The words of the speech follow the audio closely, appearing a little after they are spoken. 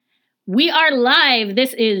We are live.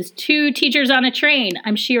 This is Two Teachers on a Train.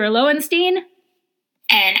 I'm Shira Lowenstein.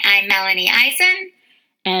 And I'm Melanie Eisen.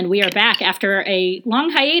 And we are back after a long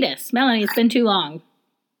hiatus. Melanie, it's been too long.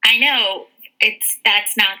 I know.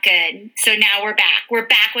 That's not good. So now we're back. We're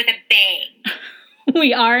back with a bang.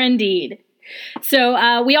 We are indeed.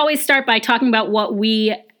 So we always start by talking about what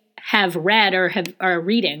we have read or are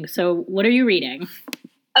reading. So what are you reading?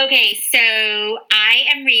 Okay, so I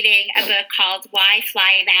am reading a book called Why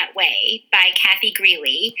Fly That Way by Kathy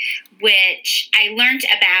Greeley, which I learned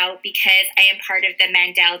about because I am part of the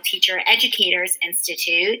Mandel Teacher Educators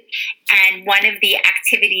Institute. And one of the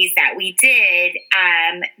activities that we did,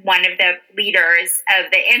 one of the leaders of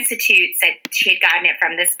the institute said she had gotten it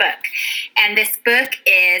from this book. And this book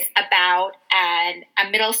is about a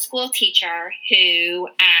middle school teacher who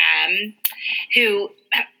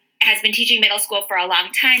has been teaching middle school for a long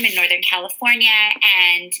time in Northern California,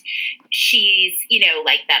 and she's,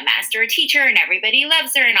 like the master teacher, and everybody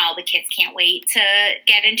loves her, and all the kids can't wait to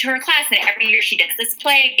get into her class. And every year she does this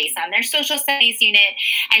play based on their social studies unit,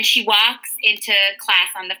 and she walks into class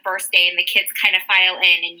on the first day, and the kids kind of file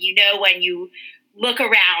in, and when you look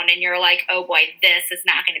around and you're like, oh boy, this is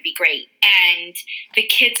not going to be great. And the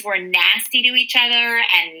kids were nasty to each other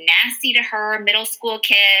and nasty to her, middle school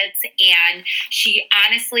kids. And she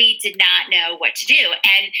honestly did not know what to do.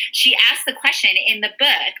 And she asked the question in the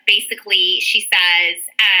book. Basically, she says,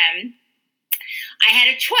 I had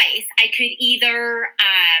a choice. I could either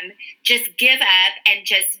just give up and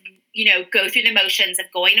just go through the motions of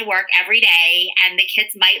going to work every day, and the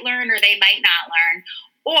kids might learn or they might not learn,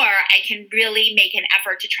 or I can really make an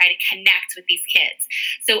effort to try to connect with these kids.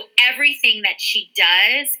 So everything that she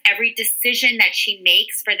does, every decision that she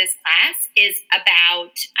makes for this class is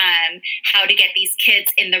about how to get these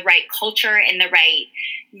kids in the right culture, in the right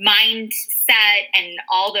mindset, and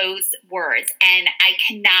all those words. And I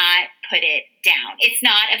cannot put it down. It's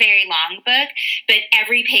not a very long book, but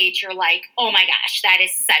every page you're like, oh my gosh, that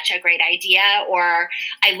is such a great idea, or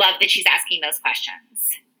I love that she's asking those questions.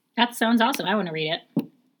 That sounds awesome. I want to read it.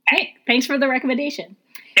 Hey, thanks for the recommendation.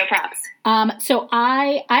 No props. So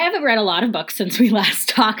I haven't read a lot of books since we last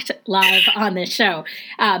talked live on this show.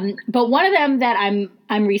 But one of them that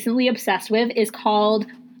I'm recently obsessed with is called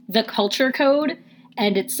The Culture Code,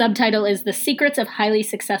 and its subtitle is The Secrets of Highly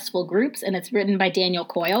Successful Groups, and it's written by Daniel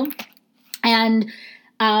Coyle. And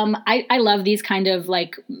I love these kind of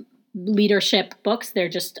like leadership books. They're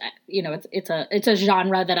just, it's a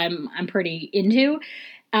genre that I'm pretty into.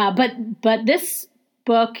 But this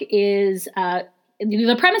book is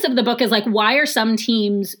the premise of the book is like, why are some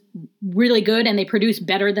teams really good and they produce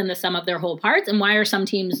better than the sum of their whole parts, and why are some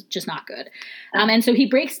teams just not good? And so he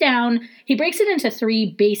breaks it into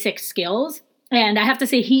three basic skills. And I have to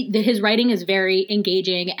say, his writing is very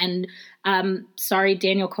engaging. And sorry,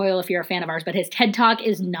 Daniel Coyle, if you're a fan of ours, but his TED Talk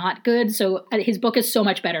is not good. So his book is so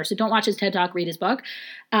much better. So don't watch his TED Talk, read his book.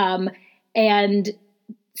 And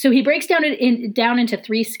so he breaks down into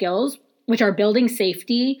three skills, which are building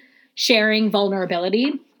safety, sharing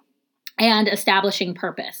vulnerability, and establishing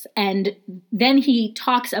purpose. And then he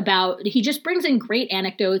just brings in great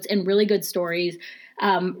anecdotes and really good stories,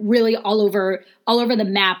 really all over the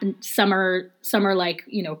map. And some are like,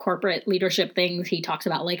 corporate leadership things. He talks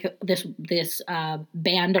about like this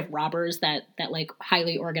band of robbers that like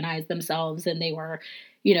highly organized themselves, and they were,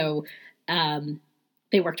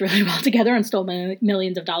 they worked really well together and stole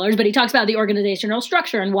millions of dollars. But he talks about the organizational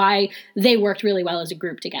structure and why they worked really well as a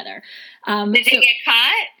group together. Did they get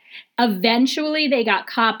caught? Eventually they got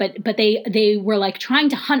caught, but they were like trying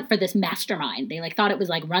to hunt for this mastermind. They like thought it was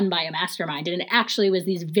like run by a mastermind. And it actually was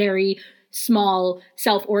these very small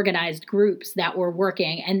self-organized groups that were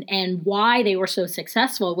working. And why they were so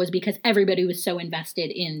successful was because everybody was so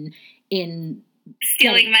invested in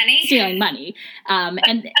stealing money.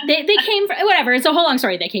 And they came from, whatever. It's a whole long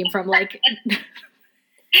story. They came from like,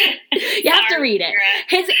 you have to read it.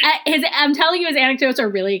 His I'm telling you, his anecdotes are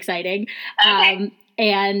really exciting. Okay.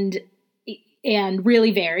 And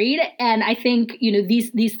really varied. And I think,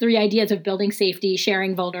 these three ideas of building safety,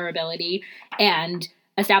 sharing vulnerability, and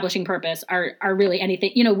establishing purpose are really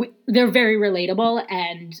anything, they're very relatable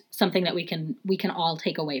and something that we can all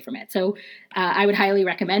take away from it. So I would highly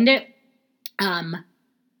recommend it.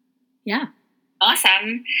 Yeah.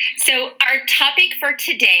 Awesome. So our topic for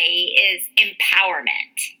today is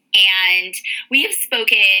empowerment. And we have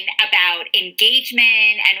spoken about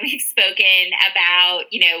engagement, and we've spoken about,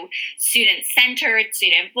 student-centered,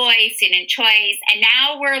 student voice, student choice. And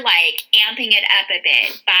now we're like amping it up a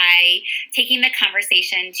bit by taking the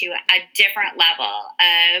conversation to a different level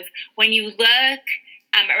of when you look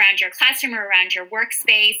around your classroom or around your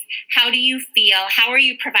workspace? How do you feel? How are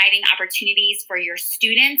you providing opportunities for your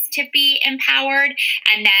students to be empowered?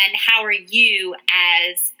 And then how are you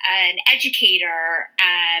as an educator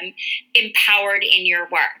empowered in your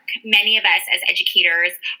work? Many of us as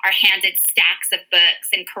educators are handed stacks of books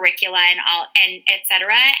and curricula and et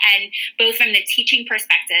cetera. And both from the teaching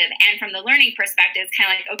perspective and from the learning perspective, it's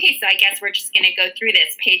kind of like, okay, so I guess we're just going to go through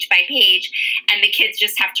this page by page, and the kids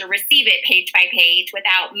just have to receive it page by page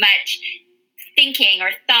without much thinking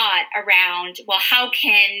or thought around, well, how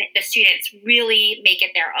can the students really make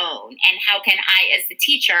it their own? And how can I, as the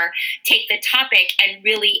teacher, take the topic and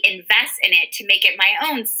really invest in it to make it my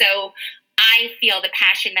own? So I feel the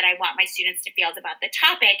passion that I want my students to feel about the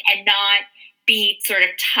topic and not be sort of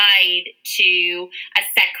tied to a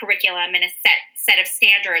set curriculum and a set of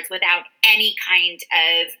standards without any kind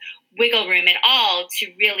of wiggle room at all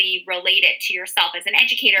to really relate it to yourself as an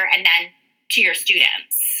educator and then to your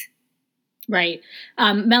students. Right.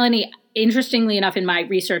 Melanie, interestingly enough, in my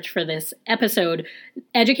research for this episode,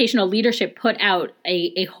 Educational Leadership put out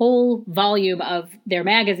a whole volume of their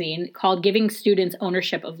magazine called Giving Students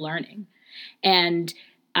Ownership of Learning. And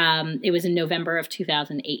it was in November of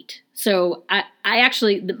 2008. So I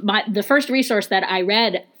actually, the first resource that I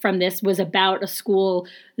read from this was about a school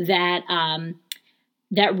that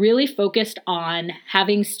that really focused on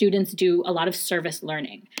having students do a lot of service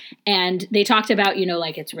learning. And they talked about,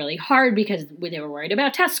 like it's really hard because they were worried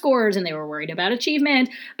about test scores and they were worried about achievement.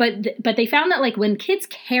 But they found that like when kids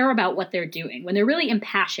care about what they're doing, when they're really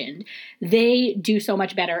impassioned, they do so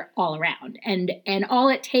much better all around. And all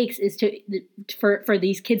it takes is for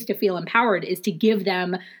these kids to feel empowered is to give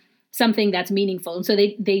them something that's meaningful. And so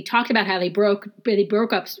they talked about how they broke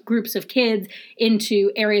up groups of kids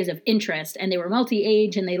into areas of interest, and they were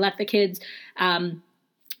multi-age, and they let the kids,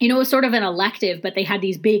 it was sort of an elective, but they had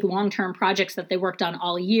these big long-term projects that they worked on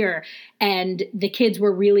all year. And the kids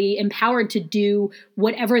were really empowered to do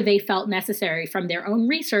whatever they felt necessary from their own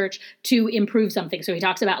research to improve something. So he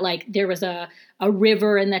talks about like there was a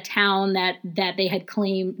river in the town that they had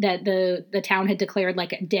claimed that the town had declared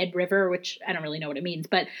like a dead river, which I don't really know what it means,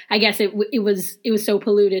 but I guess it was so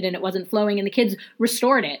polluted and it wasn't flowing, and the kids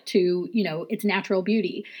restored it to, its natural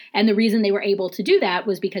beauty. And the reason they were able to do that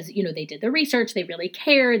was because, they did the research, they really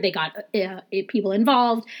cared, they got people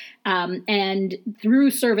involved, and through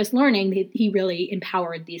service learning, he really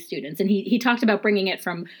empowered these students. And he talked about bringing it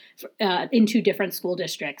from into different school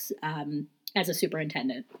districts as a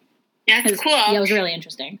superintendent. That's cool. Yeah, it was really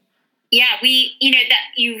interesting. Yeah, that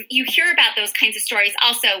you hear about those kinds of stories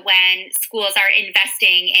also when schools are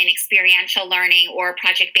investing in experiential learning or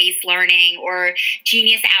project-based learning or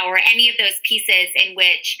Genius Hour, any of those pieces in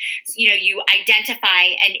which, you identify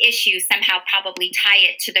an issue, somehow probably tie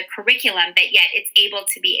it to the curriculum, but yet it's able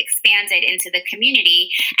to be expanded into the community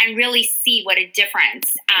and really see what a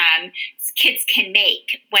difference kids can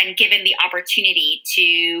make when given the opportunity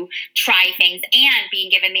to try things and being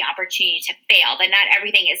given the opportunity to fail. That not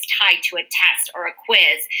everything is tied to a test or a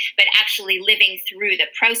quiz, but actually living through the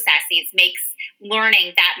processes makes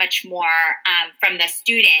learning that much more, from the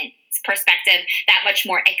student's perspective, that much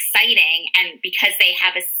more exciting. And because they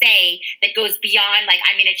have a say that goes beyond like,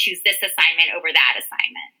 I'm going to choose this assignment over that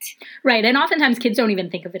assignment. Right. And oftentimes kids don't even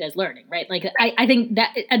think of it as learning, right? Like I think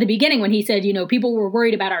that at the beginning when he said, people were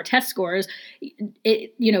worried about our test scores,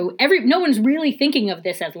 no one's really thinking of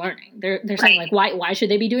this as learning. They're saying like, why should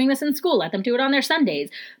they be doing this in school? Let them do it on their Sundays.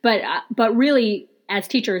 But really, as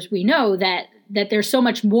teachers, we know that there's so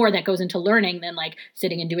much more that goes into learning than like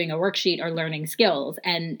sitting and doing a worksheet or learning skills.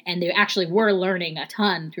 And they actually were learning a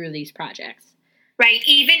ton through these projects. Right.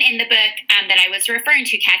 Even in the book that I was referring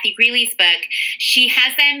to, Kathy Greeley's book, she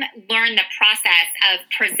has them learn the process of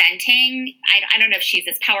presenting. I don't know if she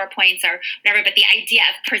uses PowerPoints or whatever, but the idea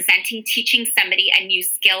of presenting, teaching somebody a new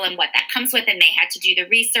skill and what that comes with, and they had to do the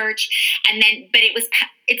research. But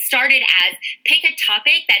it started as pick a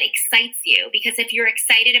topic that excites you, because if you're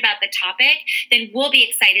excited about the topic, then we'll be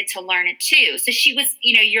excited to learn it too. So she was,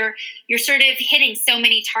 you're sort of hitting so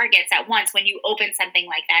many targets at once when you open something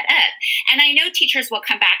like that up. And I know teachers will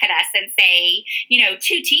come back at us and say,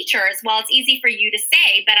 to teachers, well, it's easy for you to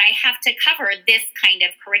say, but I have to cover this kind of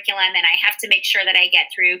curriculum and I have to make sure that I get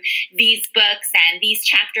through these books and these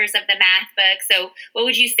chapters of the math book. So what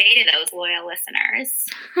would you say to those loyal listeners?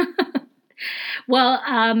 Well,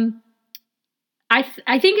 I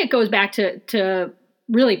think it goes back to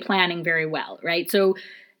really planning very well, right? So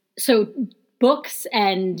books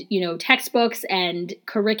and, textbooks and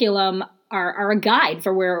curriculum are a guide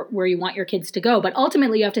for where you want your kids to go. But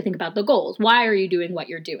ultimately, you have to think about the goals. Why are you doing what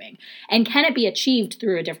you're doing? And can it be achieved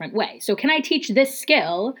through a different way? So can I teach this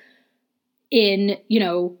skill in,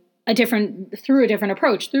 through a different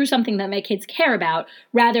approach, through something that my kids care about,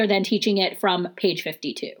 rather than teaching it from page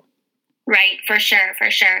 52. Right, for sure,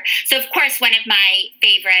 for sure. So, of course, one of my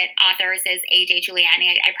favorite authors is A.J. Giuliani.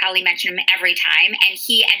 I probably mention him every time. And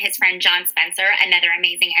he and his friend John Spencer, another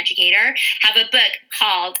amazing educator, have a book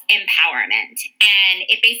called Empowerment. And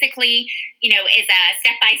it basically, is a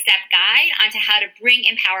step-by-step guide onto how to bring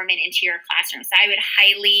empowerment into your classroom. So I would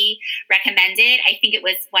highly recommend it. I think it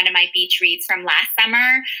was one of my beach reads from last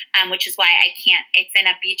summer, which is why it's in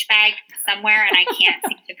a beach bag somewhere, and I can't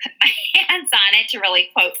seem to put my hands on it to really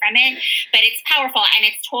quote from it. But it's powerful, and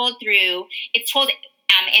it's told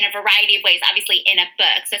in a variety of ways, obviously in a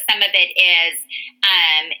book. So some of it is,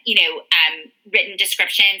 written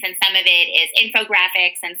descriptions, and some of it is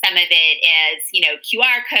infographics, and some of it is,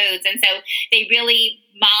 QR codes. And so they really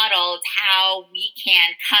modeled how we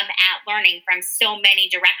can come at learning from so many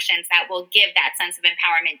directions that will give that sense of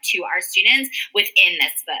empowerment to our students within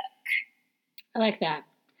this book. I like that.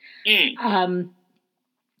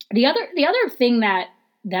 The other thing that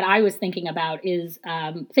I was thinking about is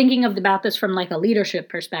thinking about this from like a leadership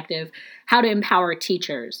perspective, how to empower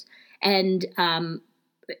teachers. And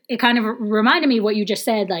it kind of reminded me of what you just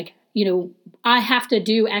said, like, I have to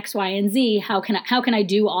do X, Y, and Z. How can I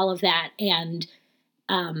do all of that and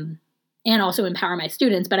also empower my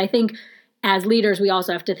students? But I think as leaders, we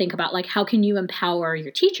also have to think about, like, how can you empower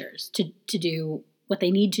your teachers to do what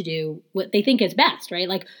they need to do, what they think is best, right?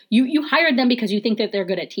 Like you hired them because you think that they're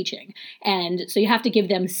good at teaching. And so you have to give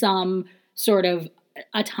them some sort of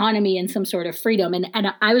autonomy and some sort of freedom. And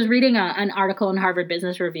I was reading an article in Harvard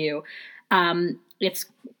Business Review. It's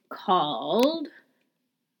called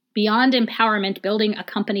Beyond Empowerment, Building a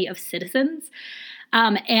Company of Citizens.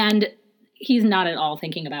 And he's not at all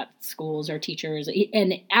thinking about schools or teachers.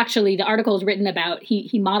 And actually the article is written about,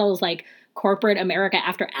 he models like corporate America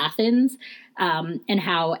after Athens, and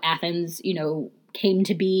how Athens, came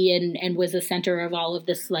to be and was the center of all of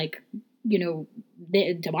this, like,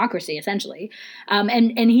 the democracy essentially.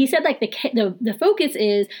 And he said, like, the focus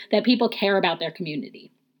is that people care about their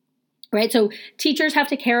community. Right. So teachers have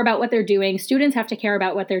to care about what they're doing. Students have to care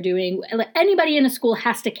about what they're doing. Anybody in a school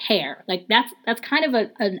has to care. Like that's kind of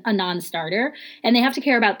a non-starter. And they have to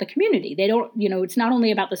care about the community. They don't, it's not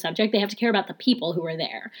only about the subject. They have to care about the people who are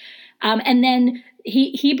there. And then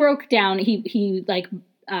he broke down, he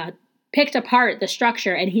picked apart the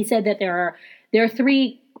structure, and he said that there are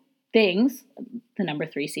three things. The number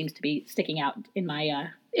 3 seems to be sticking out in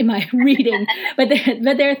my reading, but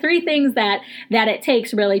there are 3 things that it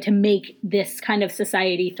takes really to make this kind of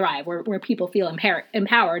society thrive, where people feel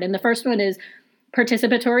empowered. And the first one is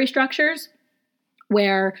participatory structures,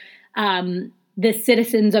 where the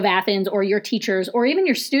citizens of Athens, or your teachers, or even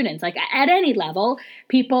your students, like at any level,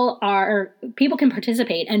 people can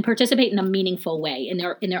participate in a meaningful way in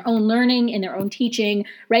their own learning, in their own teaching.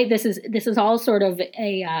 Right? This is all sort of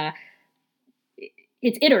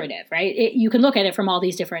it's iterative, right? You can look at it from all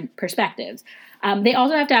these different perspectives. They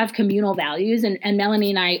also have to have communal values. And Melanie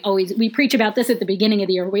and I we preach about this at the beginning of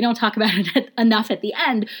the year. We don't talk about it enough at the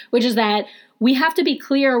end, which is that we have to be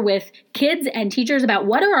clear with kids and teachers about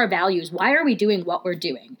what are our values. Why are we doing what we're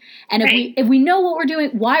doing? And if we know what we're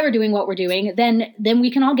doing, why we're doing what we're doing, then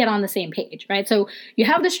we can all get on the same page, right? So you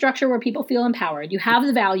have the structure where people feel empowered. You have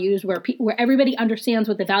the values where everybody understands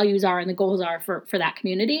what the values are and the goals are for that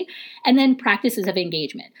community. And then practices of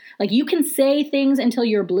engagement. Like, you can say things until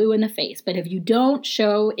you're blue in the face, but if you don't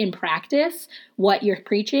show in practice what you're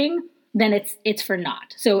preaching, then it's for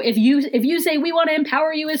naught. So if you say we want to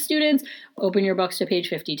empower you as students, open your books to page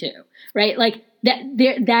 52, right? Like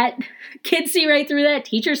that kids see right through that,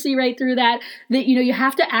 teachers see right through that. That you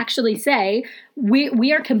have to actually say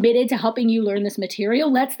we are committed to helping you learn this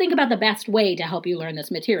material. Let's think about the best way to help you learn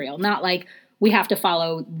this material, not like we have to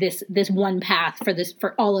follow this one path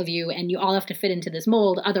for all of you, and you all have to fit into this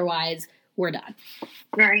mold. Otherwise, we're done.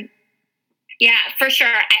 Right. Yeah, for sure.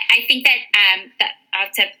 I think that I'll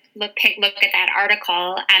have to look at that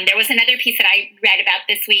article. There was another piece that I read about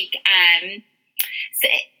this week in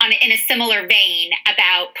a similar vein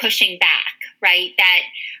about pushing back, right? That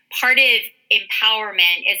part of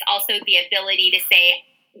empowerment is also the ability to say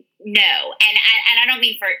no. And I don't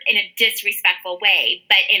mean in a disrespectful way,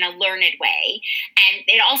 but in a learned way. And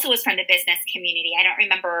it also was from the business community. I don't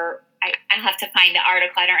remember. I'll have to find the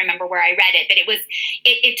article. I don't remember where I read it, but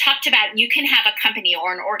it talked about you can have a company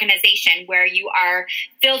or an organization where you are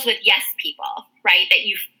filled with yes people, right? That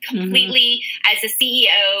you've completely, as a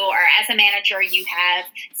CEO or as a manager, you have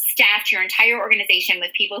staffed your entire organization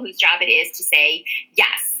with people whose job it is to say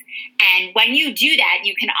yes. And when you do that,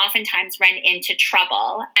 you can oftentimes run into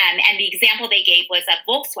trouble. And the example they gave was of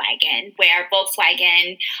Volkswagen, where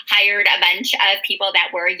Volkswagen hired a bunch of people that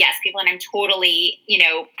were yes people, and I'm totally,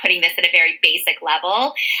 putting this at a very basic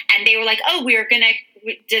level. And they were like, oh, we're going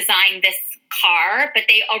to design this car, but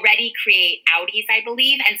they already create Audis, I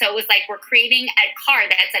believe. And so it was like, we're creating a car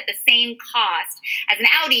that's at the same cost as an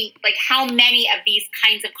Audi. Like, how many of these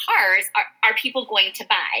kinds of cars are people going to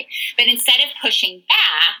buy? But instead of pushing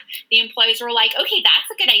back, the employees were like, okay, that's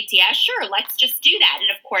a good idea. Sure, let's just do that.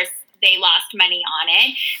 And of course, they lost money on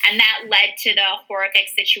it. And that led to the horrific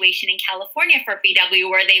situation in California for VW,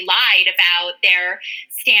 where they lied about their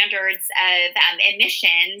standards of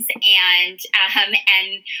emissions, and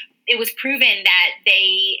it was proven that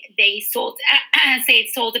they sold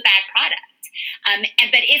a bad product.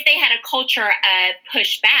 But if they had a culture of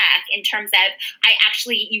pushback in terms of,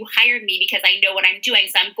 you hired me because I know what I'm doing,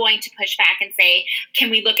 so I'm going to push back and say, can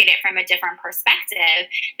we look at it from a different perspective?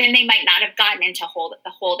 Then they might not have gotten into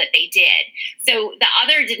the hole that they did. So the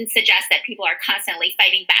other didn't suggest that people are constantly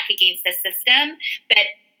fighting back against the system, but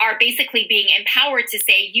are basically being empowered to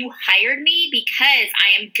say, you hired me because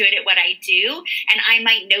I am good at what I do, and I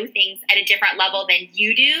might know things at a different level than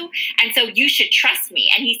you do, and so you should trust me.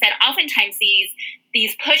 And he said oftentimes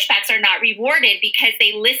these pushbacks are not rewarded because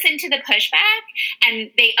they listen to the pushback and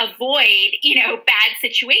they avoid, bad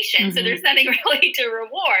situations. Mm-hmm. So there's nothing really to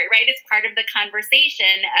reward, right? It's part of the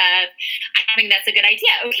conversation of, I think that's a good idea.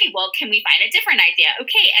 Okay, well, can we find a different idea?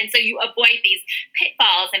 Okay. And so you avoid these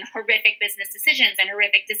pitfalls and horrific business decisions and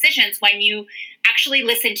horrific decisions when you actually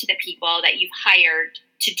listen to the people that you've hired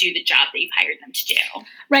to do the job that you've hired them to do.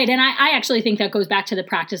 Right. And I actually think that goes back to the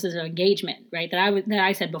practices of engagement, right? That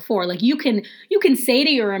I said before. Like, you can say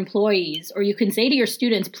to your employees, or you can say to your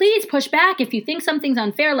students, please push back. If you think something's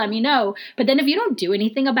unfair, let me know. But then if you don't do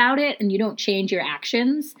anything about it and you don't change your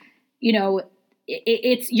actions,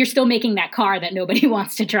 you're still making that car that nobody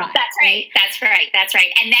wants to drive. That's right. That's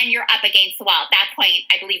right. And then you're up against the wall. At that point,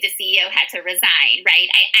 I believe the CEO had to resign, right?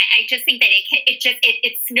 I just think that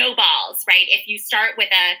it snowballs, right? If you start with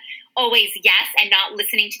always yes and not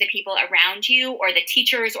listening to the people around you or the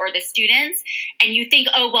teachers or the students, and you think,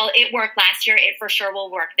 oh, well, it worked last year, it for sure will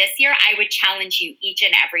work this year, I would challenge you each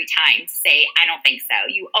and every time to say, I don't think so.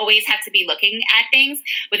 You always have to be looking at things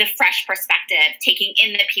with a fresh perspective, taking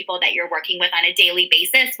in the people that you're working with on a daily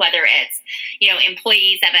basis, whether it's,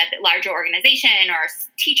 employees of a larger organization or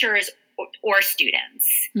teachers or students.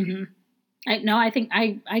 Mm-hmm. I think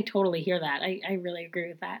I totally hear that. I really agree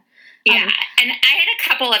with that. Yeah, and I had a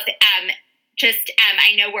couple of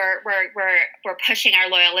I know we're pushing our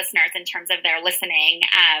loyal listeners in terms of their listening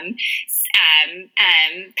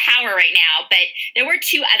power right now, but there were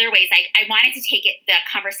two other ways I wanted to take the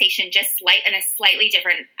conversation just in a slightly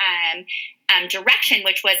different direction,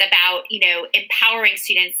 which was about empowering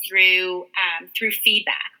students through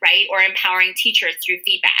feedback, right? Or empowering teachers through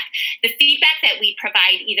feedback. The feedback that we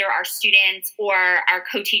provide, either our students or our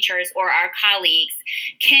co-teachers or our colleagues,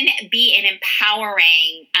 can be an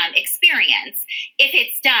empowering experience if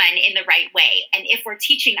it's done in the right way, and if we're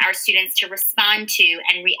teaching our students to respond to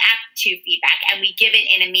and react to feedback, and we give it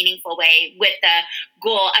in a meaningful way with the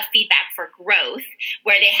goal of feedback for growth,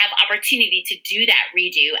 where they have opportunity to do that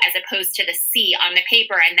redo as opposed to the C on the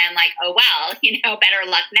paper and then like, oh, well, better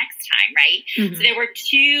luck next time, right? Mm-hmm. So there were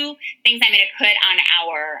two things I'm going to put on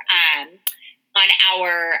our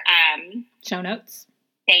show notes.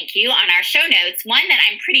 Thank you. On our show notes, one that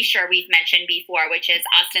I'm pretty sure we've mentioned before, which is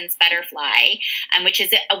Austin's Butterfly, which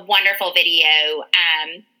is a wonderful video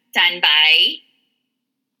done by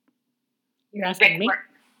You're asking me?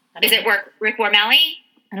 Is it Rick Wormelli?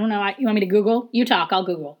 I don't know. You want me to Google? You talk. I'll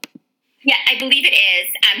Google. Yeah, I believe it is.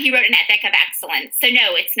 He wrote An Ethic of Excellence. So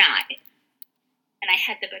no, it's not. And I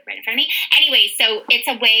had the book right in front of me. Anyway, so it's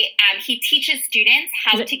a way he teaches students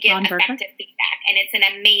how to give effective feedback, and it's an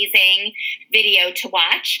amazing video to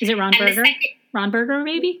watch. Is it Ron Berger? Ron Berger,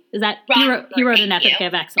 maybe? Is that he wrote An Ethic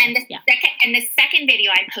of Excellence? And the second video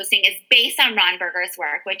I'm posting is based on Ron Berger's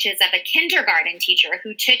work, which is of a kindergarten teacher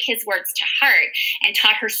who took his words to heart and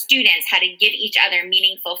taught her students how to give each other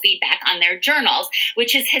meaningful feedback on their journals,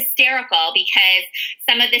 which is hysterical because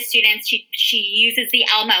some of the students, she uses the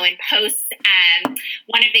Elmo and posts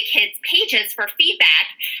one of the kids' pages for feedback,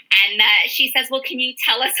 and she says, well, can you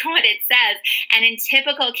tell us what it says? And in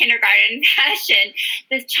typical kindergarten fashion,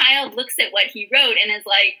 this child looks at what he wrote and is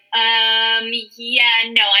like, yeah,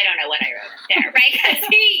 no, I don't know what I wrote there, right? Because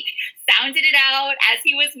he sounded it out as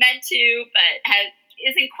he was meant to, but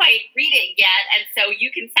isn't quite reading yet, and so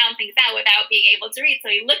you can sound things out without being able to read. So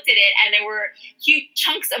he looked at it, and there were huge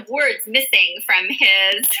chunks of words missing from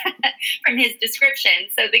his from his description.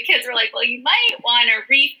 So the kids were like, well, you might want to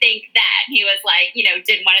rethink that. He was like,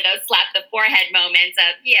 did one of those slap the forehead moments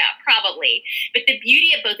of, yeah, probably. But the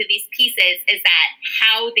beauty of both of these pieces is that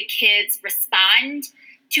how the kids respond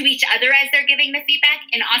to each other as they're giving the feedback.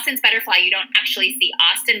 In Austin's Butterfly, you don't actually see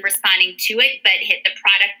Austin responding to it, but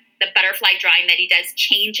the butterfly drawing that he does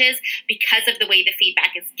changes because of the way the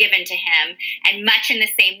feedback is given to him. And much in the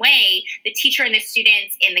same way, the teacher and the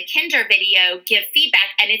students in the kinder video give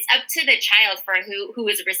feedback, and it's up to the child for who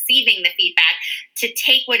is receiving the feedback to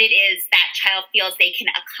take what it is that child feels they can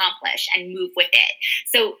accomplish and move with it.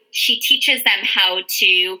 So she teaches them how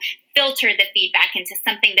to filter the feedback into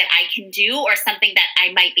something that I can do or something that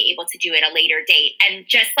I might be able to do at a later date. And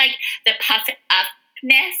just like the puff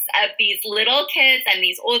upness of these little kids and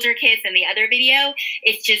these older kids in the other video,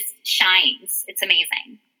 it just shines. It's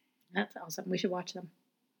amazing. That's awesome. We should watch them.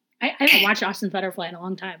 I haven't watched Austin's Butterfly in a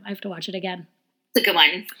long time. I have to watch it again. It's a good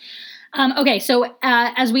one. Okay, so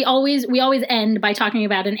as we always end by talking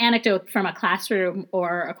about an anecdote from a classroom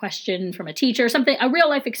or a question from a teacher, something, a real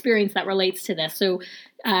life experience that relates to this. So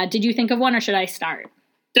did you think of one, or should I start?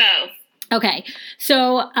 Go. Okay,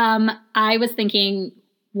 so I was thinking,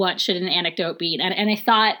 what should an anecdote be? And I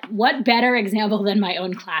thought, what better example than my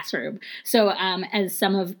own classroom? So as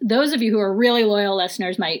some of those of you who are really loyal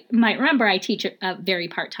listeners might remember, I teach very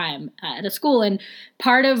part-time at a school, and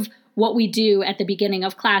part of what we do at the beginning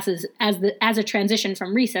of classes as a transition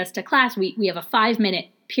from recess to class, we have a 5-minute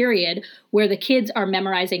period where the kids are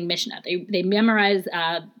memorizing Mishnah. They memorize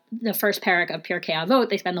the first parak of Pirkei Avot.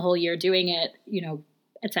 They spend the whole year doing it,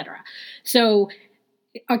 etc. So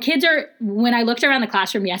our kids when I looked around the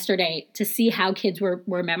classroom yesterday to see how kids were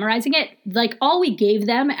memorizing it, like all we gave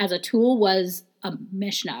them as a tool was a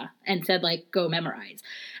Mishnah and said, like, go memorize.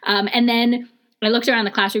 And then I looked around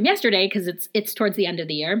the classroom yesterday because it's towards the end of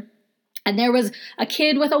the year. And there was a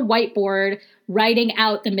kid with a whiteboard writing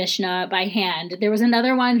out the Mishnah by hand. There was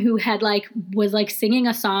another one who was singing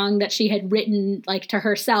a song that she had written to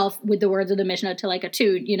herself with the words of the Mishnah to a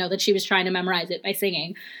tune, that she was trying to memorize it by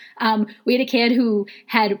singing. We had a kid who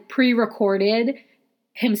had pre-recorded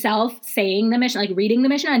himself saying the Mishnah, reading the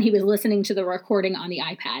Mishnah, and he was listening to the recording on the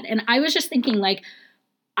iPad. And I was just thinking,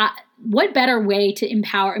 what better way to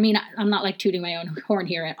empower? I mean, I'm not tooting my own horn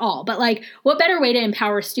here at all, but what better way to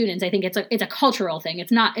empower students? I think it's a cultural thing.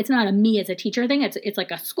 It's not a me as a teacher thing. It's like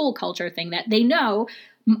a school culture thing that they know.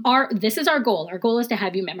 This is our goal. Our goal is to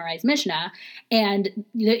have you memorize Mishnah, and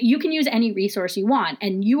you can use any resource you want,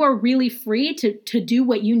 and you are really free to do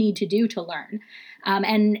what you need to do to learn.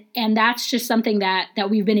 And that's just something that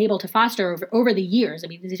we've been able to foster over the years. I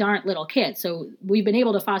mean, these aren't little kids, so we've been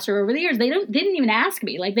able to foster over the years. They didn't even ask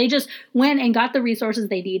me. They just went and got the resources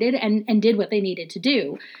they needed and did what they needed to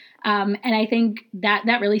do. And I think that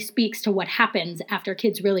really speaks to what happens after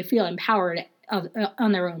kids really feel empowered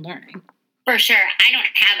on their own learning. For sure. I don't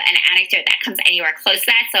have an anecdote that comes anywhere close to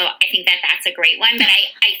that, so I think that that's a great one. But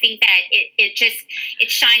I think that it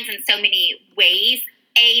shines in so many ways.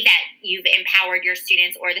 That you've empowered your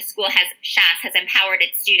students, or the school Shas has empowered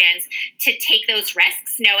its students to take those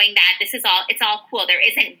risks, knowing that it's all cool. There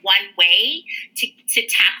isn't one way to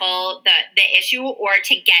tackle the issue or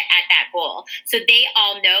to get at that goal. So they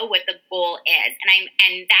all know what the goal is.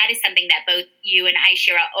 And that is something that both you and I,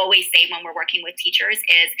 Shira, always say when we're working with teachers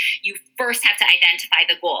is you first have to identify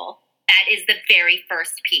the goal. That is the very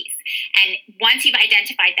first piece. And once you've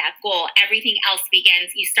identified that goal, everything else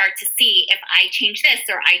begins. You start to see, if I change this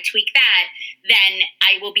or I tweak that, then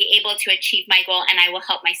I will be able to achieve my goal and I will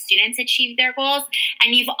help my students achieve their goals.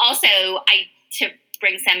 And you've also, to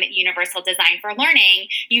bring some universal design for learning,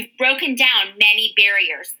 you've broken down many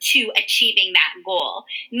barriers to achieving that goal.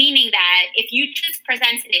 Meaning that if you just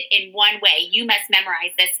presented it in one way, you must memorize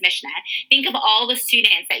this Mishnah. Think of all the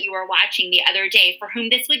students that you were watching the other day for whom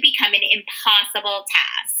this would become an impossible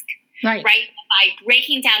task. Right? By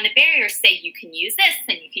breaking down the barriers, say you can use this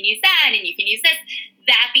and you can use that and you can use this,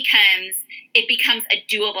 it becomes a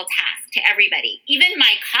doable task to everybody. Even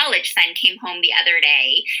my college son came home the other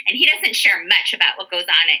day, and he doesn't share much about what goes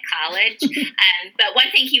on at college. But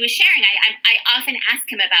one thing he was sharing, I often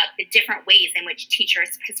ask him about the different ways in which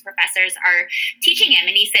his professors are teaching him.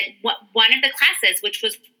 And he said one of the classes, which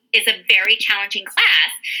is a very challenging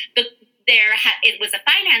class, it was a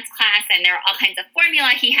finance class, and there are all kinds of formula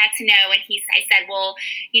he had to know. And I said, well,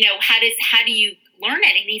 how do you learn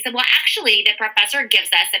it? And he said, well, actually, the professor gives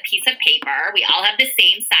us a piece of paper. We all have the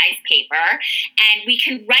same size paper, and we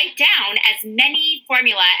can write down as many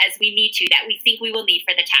formula as we need to that we think we will need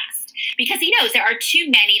for the test. because he knows there are too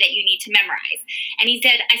many that you need to memorize. And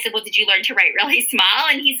I said, well, did you learn to write really small?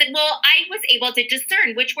 And he said, well, I was able to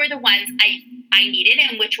discern which were the ones I needed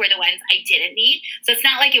and which were the ones I didn't need. So it's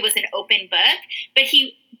not like it was an open book, but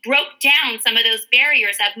he broke down some of those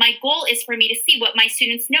barriers of, my goal is for me to see what my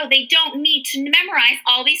students know. They don't need to memorize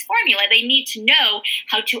all these formula. They need to know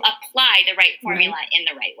how to apply the right formula in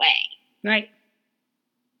the right way. Right.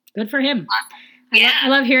 Good for him. Awesome. Yeah. I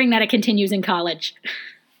love hearing that it continues in college.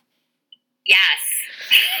 Yes.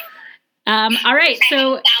 All right.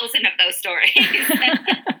 So 1,000 of those stories.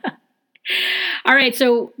 All right.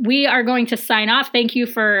 So we are going to sign off. Thank you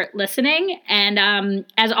for listening. And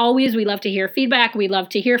as always, we love to hear feedback. We love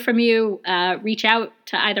to hear from you. Reach out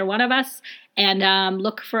to either one of us and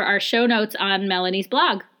look for our show notes on Melanie's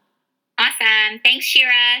blog. Awesome. Thanks,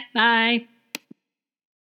 Shira. Bye.